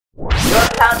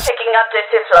now checking out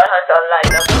Decyphers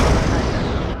online.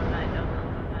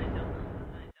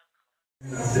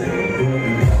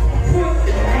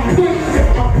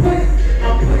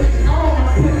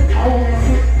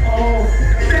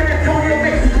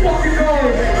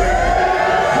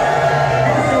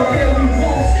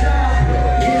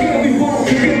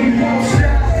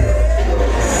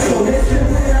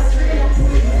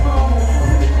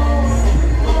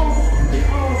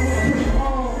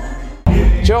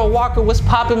 Gerald Walker, what's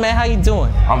poppin', man? How you doing?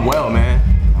 I'm well, man.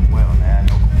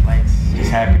 No complaints.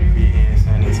 Just happy to be here in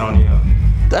San Antonio.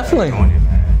 Definitely. Doing it,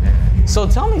 man. Yeah. So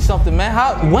tell me something,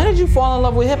 man. When did you fall in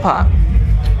love with hip hop?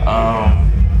 I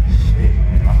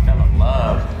fell in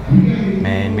love,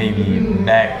 man, maybe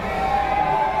back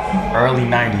early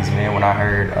 90s, man, when I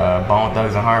heard Bone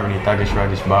Thugs and Harmony, Thuggish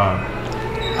Ruggish Bomb.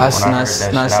 That's nice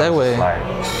segue.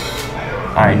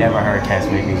 I ain't never heard cats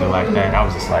make music like that. And I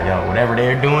was just like, yo, whatever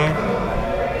they're doing,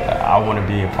 I want to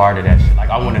be a part of that shit. Like,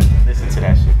 I want to listen to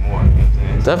that shit more. You know what I'm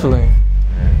saying? Definitely.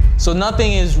 So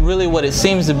nothing is really what it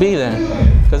seems to be then.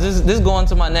 Because this is going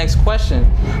to my next question.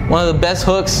 One of the best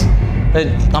hooks,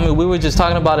 we were just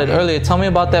talking about it earlier. Tell me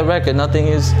about that record. Nothing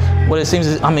is what it seems.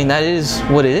 That is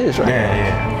what it is, right?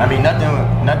 Yeah. I mean,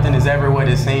 nothing is ever what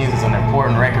it seems. It's an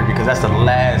important record because that's the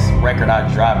last record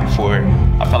I dropped before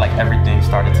I felt like everything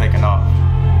started taking off.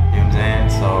 You know what I'm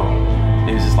saying? So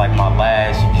it was just like my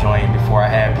last joint before I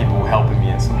had people helping me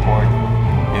and supporting. You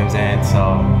know what I'm saying?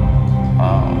 So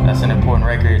that's an important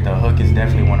record. The hook is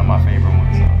definitely one of my favorite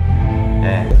ones. So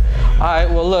yeah. All right.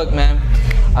 Well, look, man.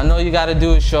 I know you got to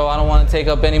do a show. I don't want to take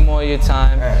up any more of your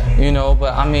time,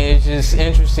 but I mean, it's just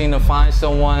interesting to find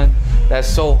someone that's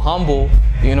so humble,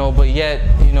 but yet,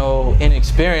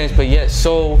 inexperienced, but yet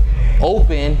so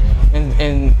open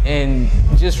and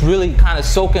just really kind of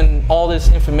soaking all this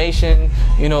information,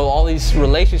 all these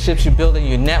relationships you're building,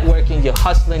 you're networking, you're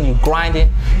hustling, you're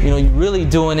grinding, you're really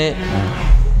doing it.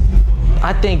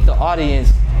 I think the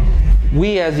audience,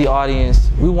 we as the audience,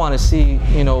 we want to see,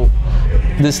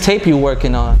 this tape you're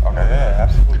working on. Okay, yeah,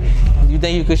 absolutely. You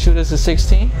think you could shoot us a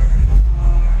 16?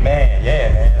 Man,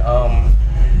 yeah, man.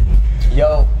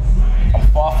 Yo, I'm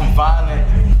far from violent.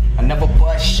 I never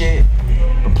bust shit.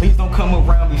 But please don't come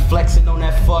around me flexing on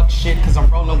that fuck shit, cause I'm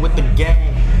rolling with the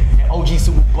gang. And OG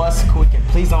super bust quick, and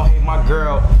please don't hate my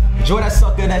girl. Enjoy that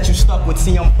sucker that you stuck with,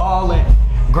 see I'm ballin'.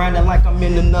 Grinding like I'm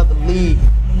in another league.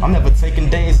 I'm never taking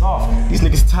days off. These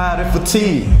niggas tired and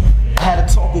fatigued. I had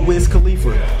a talk with Wiz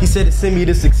Khalifa. He said it sent me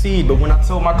to succeed, but when I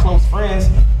told my close friends,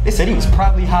 they said he was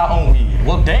probably high on weed.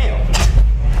 Well, damn.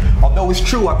 Although it's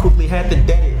true, I quickly had to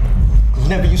dead it. Cause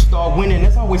whenever you start winning,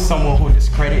 there's always someone who'll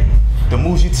discredit the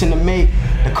moves you tend to make,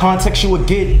 the context you would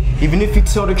get. Even if you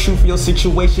tell the truth, your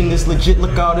situation is legit.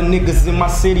 Look, all the niggas in my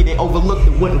city, they overlooked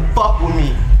it, wouldn't fuck with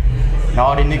me. And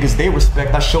all the niggas they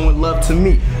respect are showing love to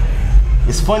me.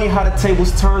 It's funny how the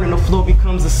tables turn and the floor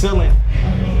becomes a ceiling.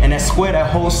 And that square, that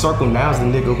whole circle, now's the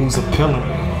nigga who's appealing.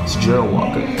 It's Gerald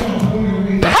Walker.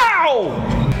 Pow!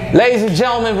 Ladies and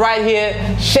gentlemen, right here,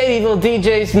 Shadyville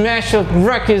DJs, Mashup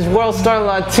Records, World Star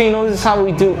Latino. This is how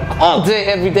we do all day,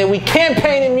 every day. We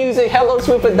campaign in music,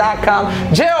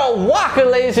 HelloSwiffer.com. Gerald Walker,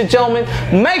 ladies and gentlemen.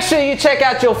 Make sure you check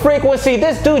out your frequency.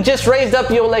 This dude just raised up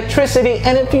your electricity.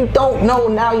 And if you don't know,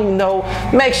 now you know.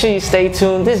 Make sure you stay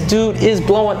tuned. This dude is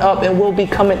blowing up and will be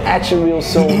coming at you real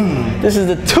soon. This is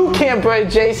the Toucan Bread,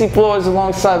 Jcfloresonline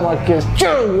alongside my guest,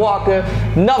 Gerald Walker.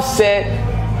 Enough said.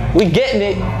 We getting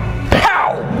it.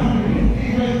 Pow!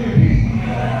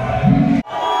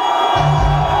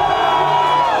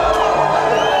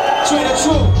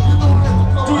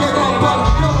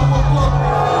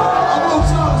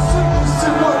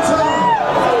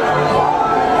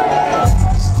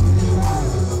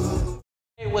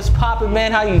 Hey, what's poppin',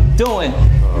 man? How you doing?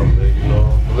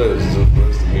 Man, blessed to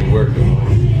be working.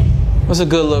 What's a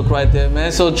good look right there,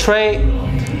 man? So Trae,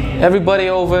 everybody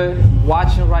over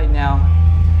watching right now,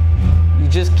 you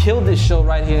just killed this show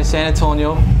right here in San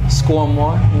Antonio, Score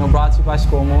More, brought to you by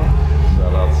Score More.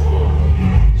 Shout out to Score More.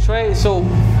 Trae, so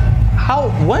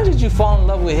when did you fall in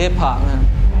love with hip hop, man?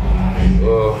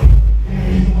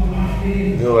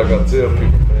 Like I tell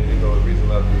people, man, the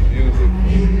reason I do music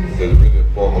is that it's really a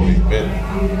form of event.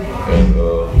 And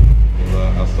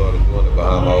I started doing it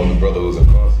behind my older brother who was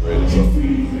incarcerated, so I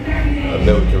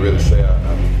never can really say I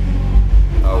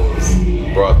was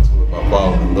brought to it by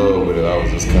falling in love with it. I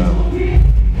was just kind of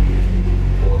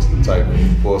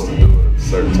forced to do it a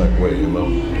certain type of way,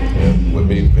 And with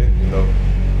me,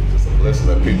 it's just a blessing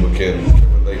that people can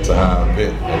relate to how I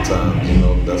vent at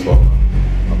times, That's why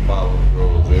my following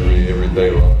grows every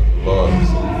day long and large.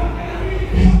 So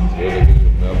it's really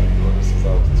good, man. I've been doing this since I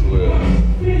was 12.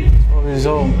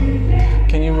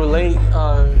 Can you relate relate,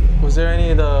 was there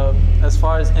any of the, as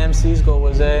far as MCs go,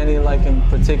 was there any like in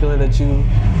particular that you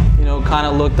know, kind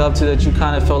of looked up to, that you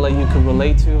kind of felt like you could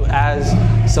relate to as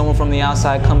someone from the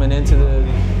outside coming into the...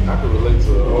 I could relate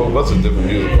to a whole bunch of different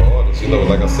musical artists. You know,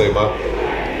 like I say,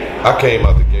 I came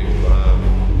out the gate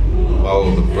behind my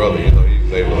older brother. You know, he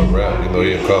was able to rap. You know,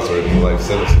 he incarcerated for life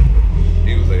sentence.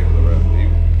 He was able to rap.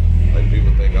 Like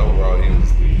people think I'm raw. He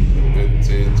was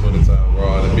 10, 20 times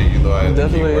raw than me. You know, I had to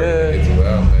keep working to get to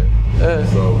where I'm at. Yeah.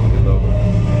 So, you know,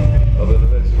 other than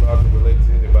that, you know, I can relate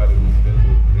to anybody who's been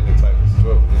through any type of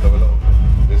struggle. You know,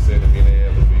 they said to me they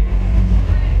have to be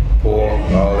poor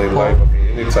all their life. I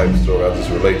mean, any type of struggle, I just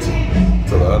relate to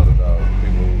the underdog,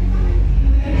 people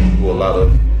who a lot of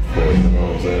for it, you know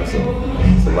what I'm saying? So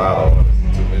it's a lot of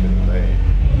artists, too many to name.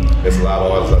 It's a lot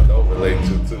of artists I don't relate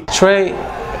to too. Trae,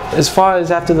 as far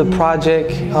as after the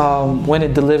project, when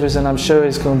it delivers, and I'm sure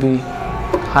it's going to be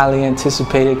highly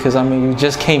anticipated, because I mean, you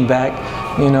just came back,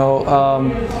 you know,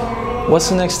 what's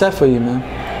the next step for you, man?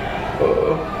 I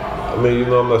mean, you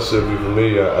know, I'm not sure if you're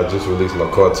familiar. I just released my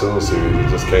cartoon series. It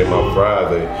just came out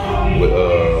Friday with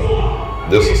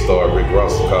this will star Rick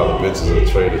Ross called Adventures of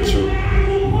Trae the Truth.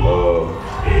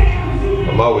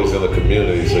 I'm always in the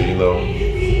community, so you know,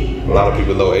 a lot of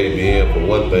people know ABN for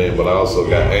one thing, but I also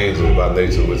got Angels by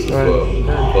Nature, which is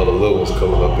for the little ones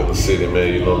coming up in the city,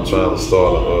 man. You know, I'm trying to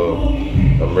start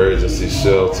an emergency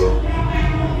shelter.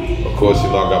 Of course, you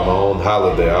know, I got my own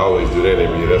holiday. I always do that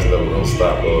every year. That's never gonna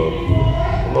stop. You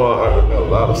know, I got a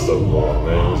lot of stuff going on,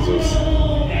 man. It's just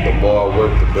the more I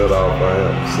work, the better off I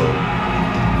am. So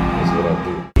that's what I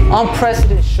do.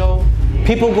 Unprecedented show.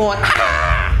 People going, ah!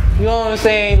 You know what I'm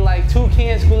saying? Like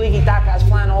Toucan, Squeaky Dakas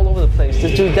flying all over the place.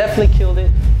 This dude definitely killed it.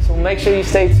 So make sure you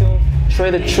stay tuned. Trae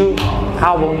the Truth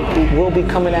album will be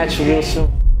coming at you real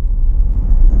soon.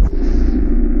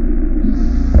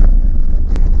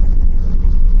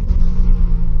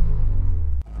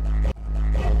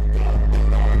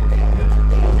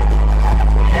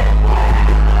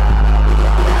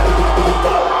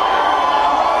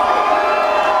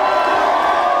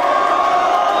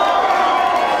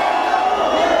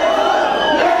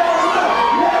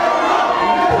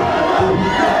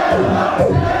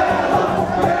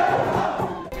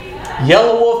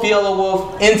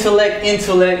 Yelawolf,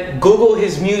 intellect. Google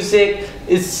his music.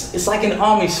 It's like an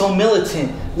army, so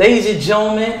militant. Ladies and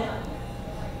gentlemen,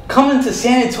 coming to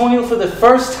San Antonio for the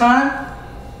first time,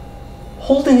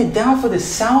 holding it down for the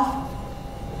South,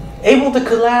 able to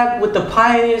collab with the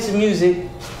pioneers of music.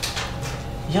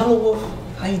 Yelawolf,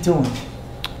 how you doing?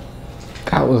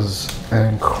 That was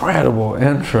an incredible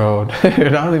intro,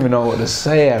 dude. I don't even know what to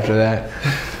say after that.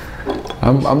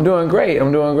 I'm doing great.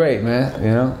 I'm doing great, man. You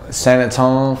know, San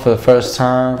Antonio for the first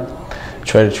time.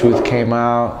 Trae the Truth came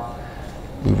out.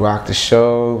 We rocked the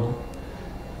show.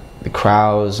 The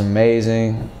crowd was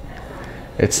amazing.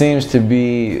 It seems to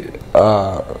be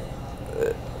the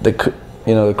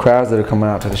crowds that are coming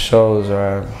out to the shows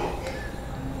are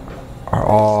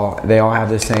all have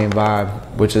the same vibe,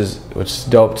 which is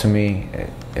dope to me.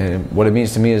 And what it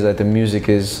means to me is that the music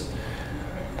is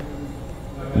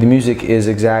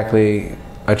exactly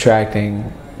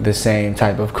attracting the same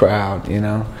type of crowd, you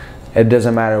know? It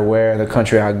doesn't matter where in the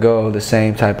country I go, the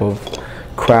same type of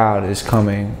crowd is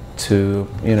coming to,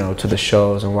 you know, to the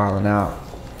shows and wilding out.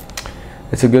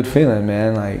 It's a good feeling,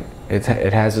 man. Like,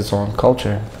 it has its own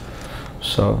culture.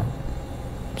 So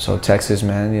Texas,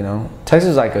 man, you know.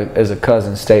 Texas is a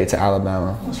cousin state to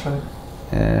Alabama. That's right.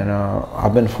 And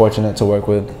I've been fortunate to work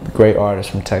with great artists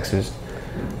from Texas.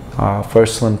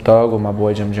 First Slim Thug with my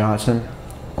boy Jim Johnson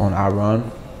on I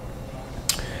Run.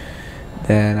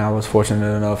 Then I was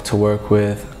fortunate enough to work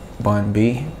with Bun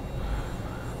B,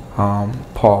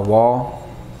 Paul Wall,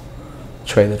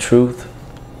 Trae the Truth.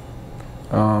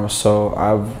 So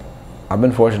I've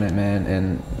been fortunate, man,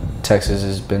 and Texas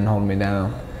has been holding me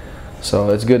down.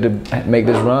 So it's good to make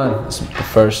this run. It's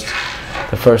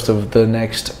the first of the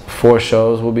next 4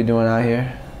 shows we'll be doing out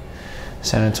here.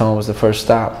 San Antonio was the first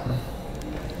stop.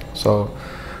 So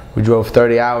we drove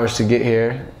 30 hours to get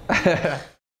here.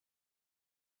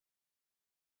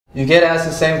 You get asked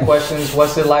the same questions.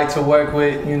 What's it like to work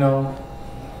with, you know,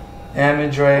 Am and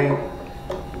Dre?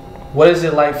 What is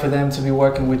it like for them to be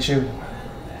working with you?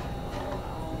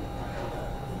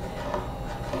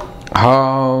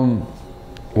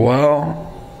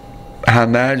 Well, I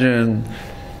imagine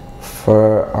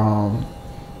for,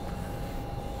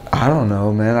 I don't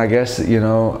know, man. I guess, you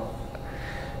know,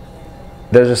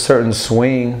 there's a certain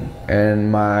swing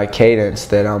in my cadence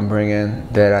that I'm bringing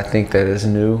that I think that is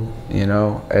new, you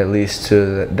know, at least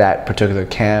to that particular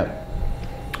camp.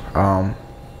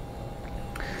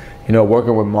 you know,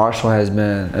 working with Marshall has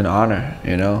been an honor,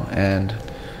 you know, and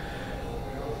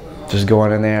just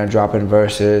going in there and dropping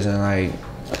verses and like,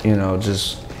 you know,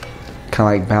 just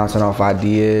kind of like bouncing off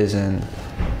ideas. And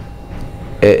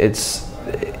it's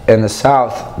in the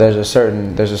South, there's a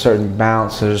certain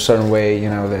bounce, there's a certain way, you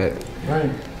know, that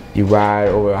you ride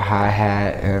over a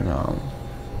hi-hat and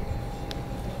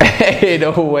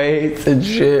 808s and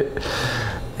shit.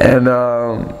 And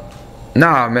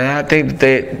nah, man, I think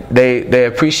that they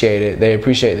appreciate it. They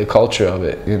appreciate the culture of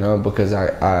it, you know, because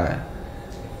I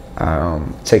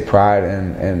take pride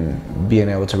in being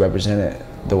able to represent it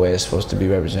the way it's supposed to be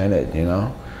represented, you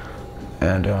know.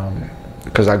 And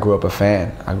because I grew up a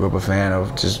fan. I grew up a fan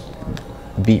of just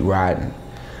beat riding.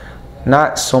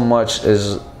 Not so much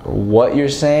as what you're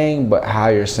saying, but how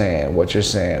you're saying what you're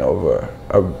saying over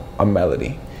a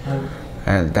melody.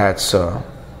 And that's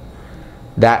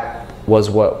that was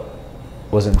what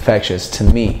was infectious to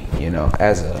me, you know,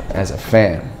 as a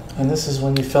fan. And this is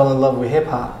when you fell in love with hip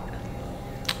hop.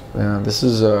 Yeah, this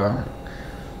is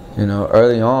you know,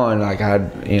 early on, like I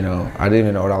didn't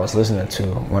even know what I was listening to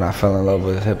when I fell in love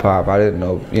with hip hop. I didn't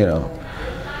know, you know,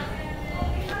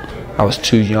 I was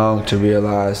too young to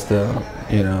realize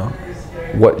you know,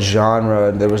 what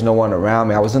genre. There was no one around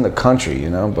me. I was in the country, you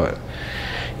know, but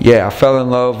yeah, I fell in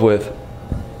love with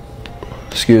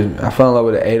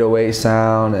the 808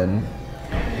 sound and,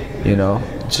 you know,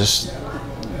 just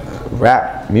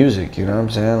rap music, you know what I'm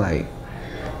saying? Like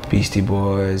Beastie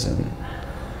Boys and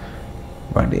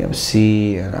Run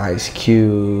DMC and Ice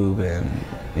Cube, and,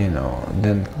 you know,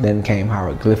 then came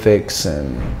Hieroglyphics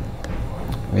and,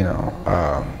 you know,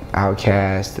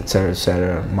 Outkast,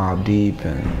 etc., Mobb Deep,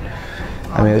 and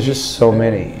I mean, there's just so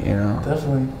many, you know.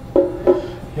 Definitely.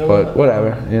 But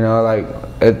whatever, you know, like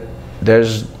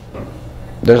there's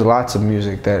lots of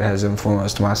music that has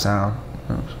influenced my sound.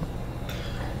 You know, so.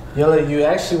 Yella, you're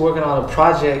actually working on a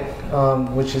project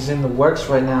which is in the works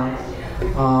right now,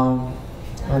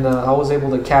 and I was able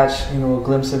to catch, you know, a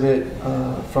glimpse of it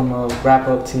from a Wrap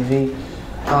Up TV.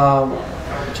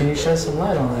 Can you shed some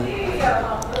light on that?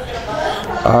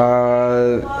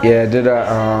 Yeah,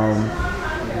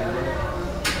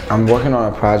 I'm working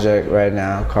on a project right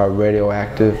now called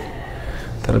Radioactive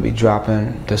that'll be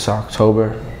dropping this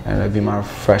October, and it'll be my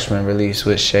freshman release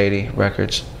with Shady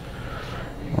Records.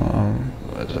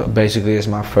 Basically, it's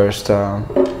my first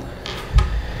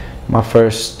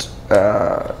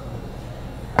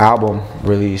album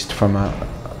released from a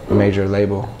major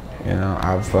label. You know,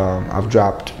 I've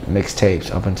dropped mixtapes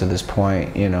up until this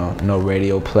point. You know, no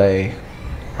radio play,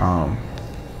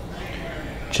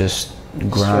 just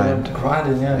grinding,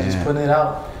 just putting it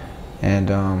out. And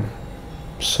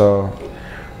so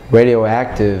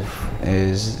Radioactive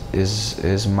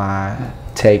is my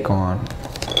take on,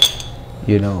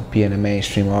 you know, being a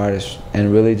mainstream artist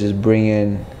and really just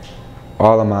bringing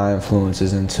all of my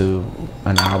influences into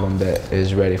an album that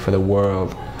is ready for the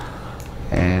world,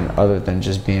 and other than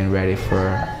just being ready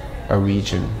for a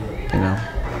region, you know.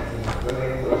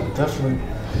 Definitely.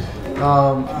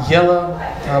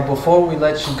 Yella, before we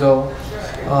let you go,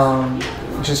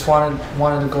 just wanted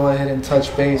to go ahead and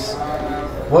touch base.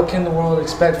 What can the world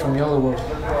expect from Yelawolf?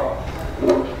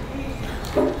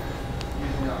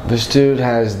 This dude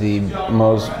has the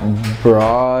most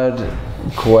broad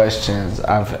questions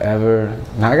I've ever.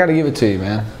 Now I gotta give it to you,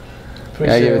 man. I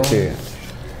gotta give it to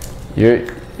you.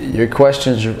 Your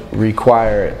questions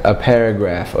require a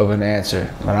paragraph of an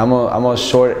answer, but I'm gonna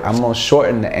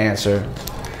shorten the answer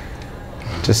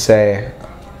to say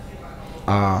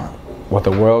what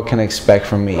the world can expect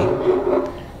from me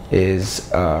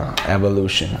is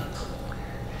evolution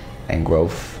and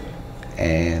growth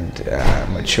and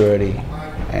maturity,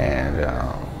 and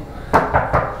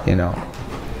you know,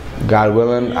 God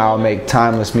willing, I'll make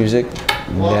timeless music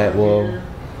that will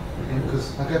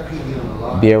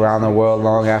be around the world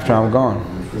long after I'm gone.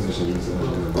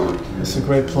 It's a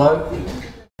great plug.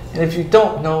 And if you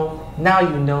don't know, now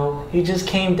you know. You just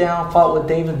came down, fought with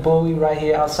David Bowie right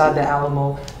here outside the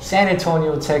Alamo, San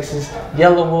Antonio, Texas.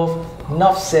 Yelawolf,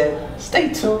 enough said.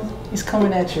 Stay tuned. He's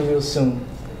coming at you real soon.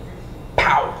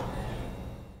 Pow!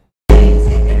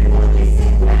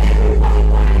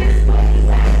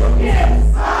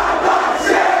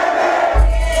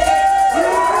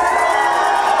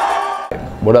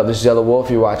 What up, this is Yelawolf.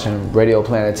 You're watching Radio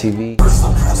Planet TV.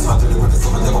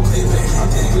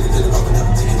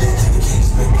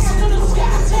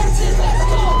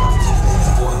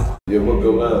 Yeah, we'll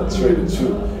go down, Trae the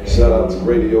Truth. Shout out to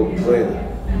Radio Planet.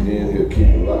 Yeah, he'll keep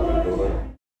it locked.